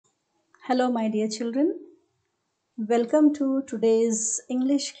Hello, my dear children. Welcome to today's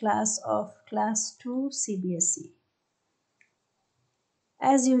English class of Class 2 CBSE.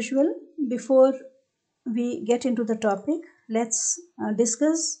 As usual, before we get into the topic, let's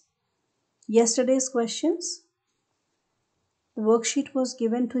discuss yesterday's questions. The worksheet was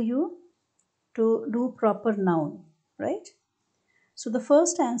given to you to do proper noun, right? So the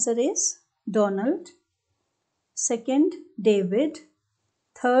first answer is Donald, second, David,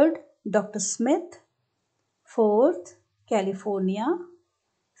 third, Dr. Smith, fourth, California,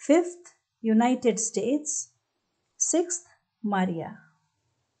 fifth, United States, sixth, Maria.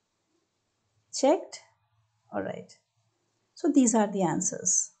 Checked? Alright. So these are the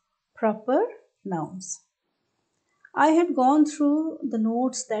answers. Proper nouns. I had gone through the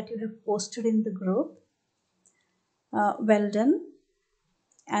notes that you have posted in the group. Well done.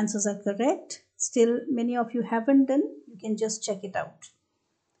 Answers are correct. Still, many of you haven't done. You can just check it out.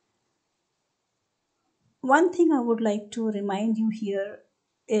 One thing I would like to remind you here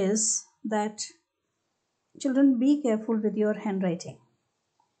is that children, be careful with your handwriting.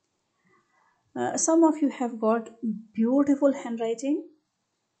 Some of you have got beautiful handwriting.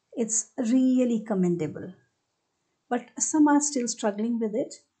 It's really commendable. But some are still struggling with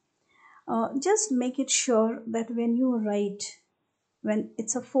it. Just make it sure that when you write, when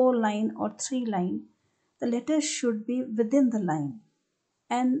it's a 4-line or 3-line, the letters should be within the line.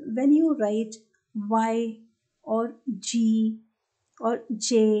 And when you write Y or G or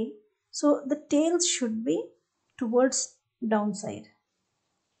J, so the tails should be towards downside.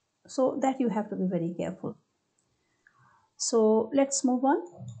 So that you have to be very careful. So let's move on.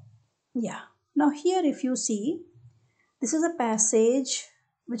 Yeah. Now here if you see, this is a passage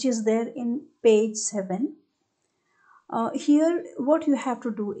which is there in page 7. Here what you have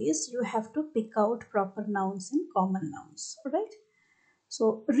to do is you have to pick out proper nouns and common nouns. Alright.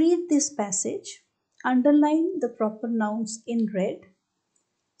 So read this passage, underline the proper nouns in red,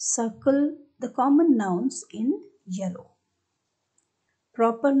 circle the common nouns in yellow.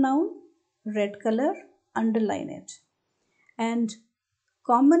 Proper noun, red color, underline it. And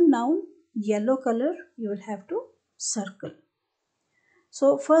common noun, yellow color, you will have to circle.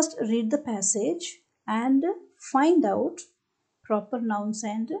 So first read the passage and find out proper nouns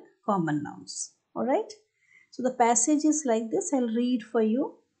and common nouns. Alright. So the passage is like this. I'll read for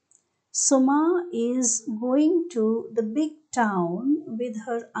you. Suma is going to the big town with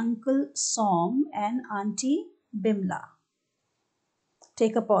her uncle Som and auntie Bimla.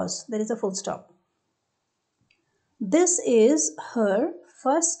 Take a pause. There is a full stop. This is her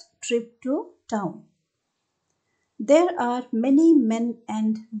first trip to town. There are many men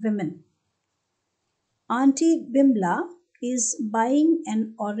and women. Auntie Bimla is buying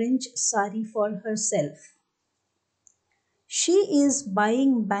an orange sari for herself. She is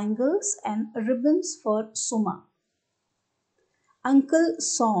buying bangles and ribbons for Suma. Uncle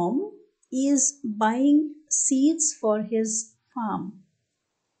Som is buying seeds for his farm.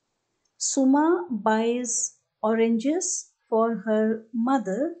 Suma buys oranges for her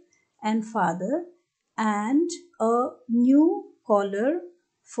mother and father and a new collar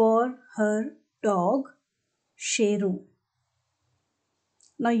for her dog Sheru.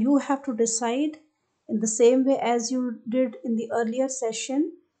 Now you have to decide in the same way as you did in the earlier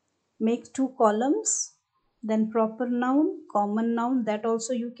session. Make 2 columns, then proper noun, common noun, that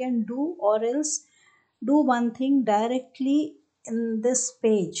also you can do, or else do one thing directly in this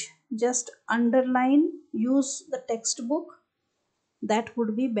page. Just underline, use the textbook, that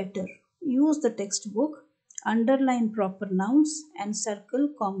would be better. Use the textbook, underline proper nouns and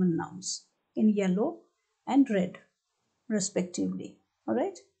circle common nouns in yellow and red respectively.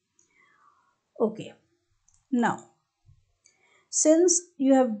 Alright. Okay. Now, since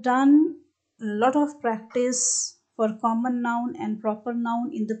you have done a lot of practice for common noun and proper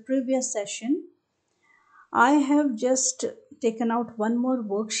noun in the previous session, I have just taken out one more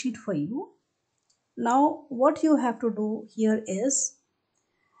worksheet for you. Now, what you have to do here is,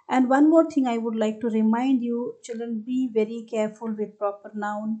 and one more thing I would like to remind you, children, be very careful with proper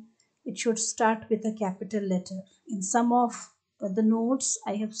noun. It should start with a capital letter. In some of the notes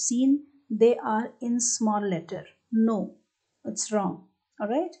I have seen, they are in small letter. No, it's wrong.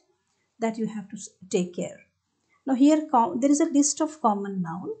 Alright, that you have to take care. Now here there is a list of common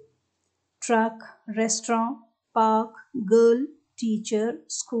noun: truck, restaurant, park, girl, teacher,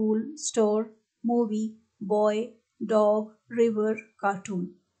 school, store, movie, boy, dog, river,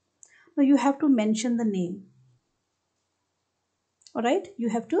 cartoon. Now you have to mention the name. Alright, you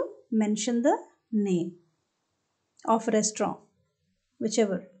have to mention the name of restaurant,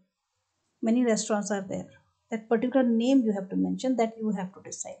 whichever. Many restaurants are there. That particular name you have to mention, that you have to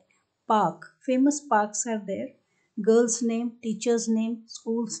decide. park, famous parks are there, girl's name, teacher's name,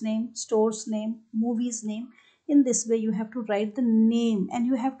 school's name, store's name, movie's name. In this way you have to write the name, and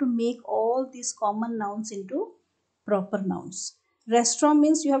you have to make all these common nouns into proper nouns. Restaurant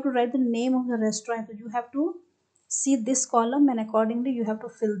means you have to write the name of the restaurant. You have to see this column, and accordingly you have to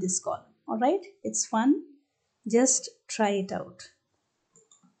fill this column. All right, it's fun, just try it out.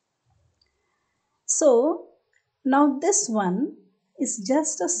 So now this one is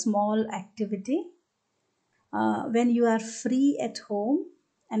just a small activity. When you are free at home,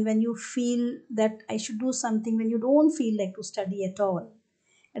 and when you feel that I should do something, when you don't feel like to study at all,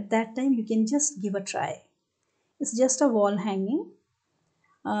 at that time you can just give a try. It's just a wall hanging.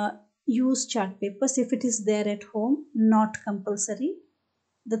 uh, Use chart papers if it is there at home, not compulsory.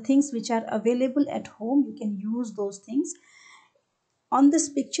 The things which are available at home, you can use those things. On this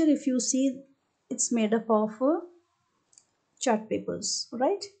picture, if you see, it's made up of chart papers,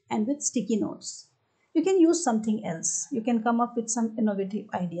 right? And with sticky notes. You can use something else. You can come up with some innovative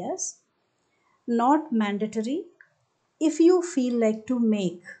ideas. Not mandatory. If you feel like to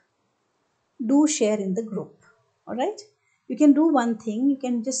make, do share in the group. All right. You can do one thing. You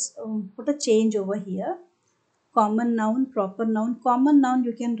can just put a change over here. Common noun, proper noun. Common noun,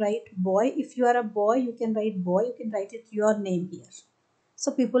 you can write boy. If you are a boy, you can write boy. You can write it your name here.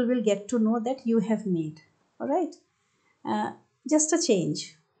 So people will get to know that you have made. All right. uh, just a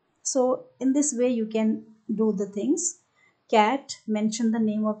change. So in this way you can do the things. Cat, mention the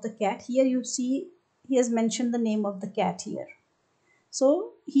name of the cat. Here you see he has mentioned the name of the cat here.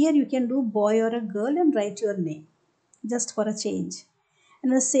 So here you can do boy or a girl and write your name, just for a change. In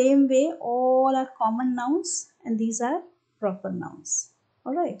the same way, all are common nouns and these are proper nouns.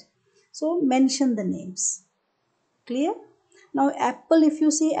 All right. So mention the names. Clear? Now apple, if you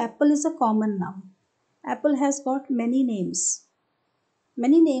see, apple is a common noun. Apple has got many names.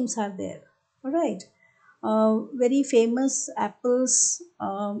 Many names are there. All right. Very famous apples,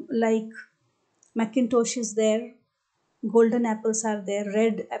 like Macintosh is there, golden apples are there,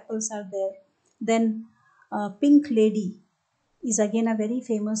 red apples are there. Then Pink Lady is again a very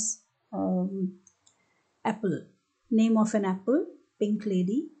famous um, apple, name of an apple, Pink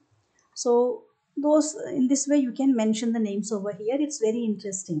Lady. So those, in this way you can mention the names over here. It's very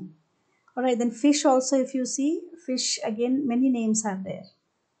interesting. All right, then fish also, if you see, fish again many names are there,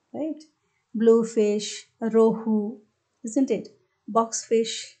 right? Bluefish, rohu, isn't it?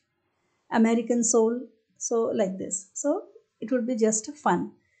 Boxfish, American soul. So like this. So it would be just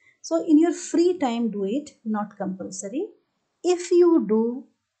fun. So in your free time, do it, not compulsory. If you do,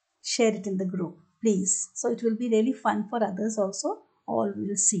 share it in the group, please. So it will be really fun for others also. All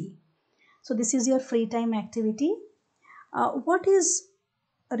will see. So this is your free time activity. What is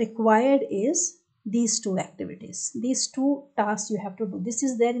required is these two activities, these two tasks you have to do. This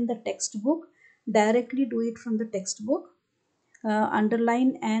is there in the textbook. Directly do it from the textbook.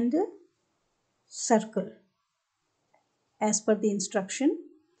 Underline and circle as per the instruction,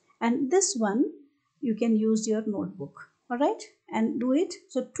 and this one you can use your notebook. All right, and do it.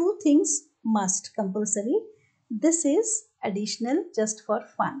 So two things must compulsory. This is additional, just for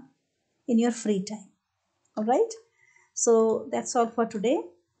fun in your free time. All right, so that's all for today.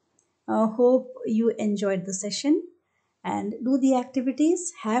 Hope you enjoyed the session, and do the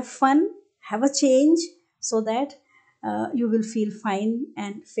activities, have fun, have a change, so that you will feel fine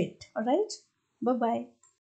and fit. All right, bye bye.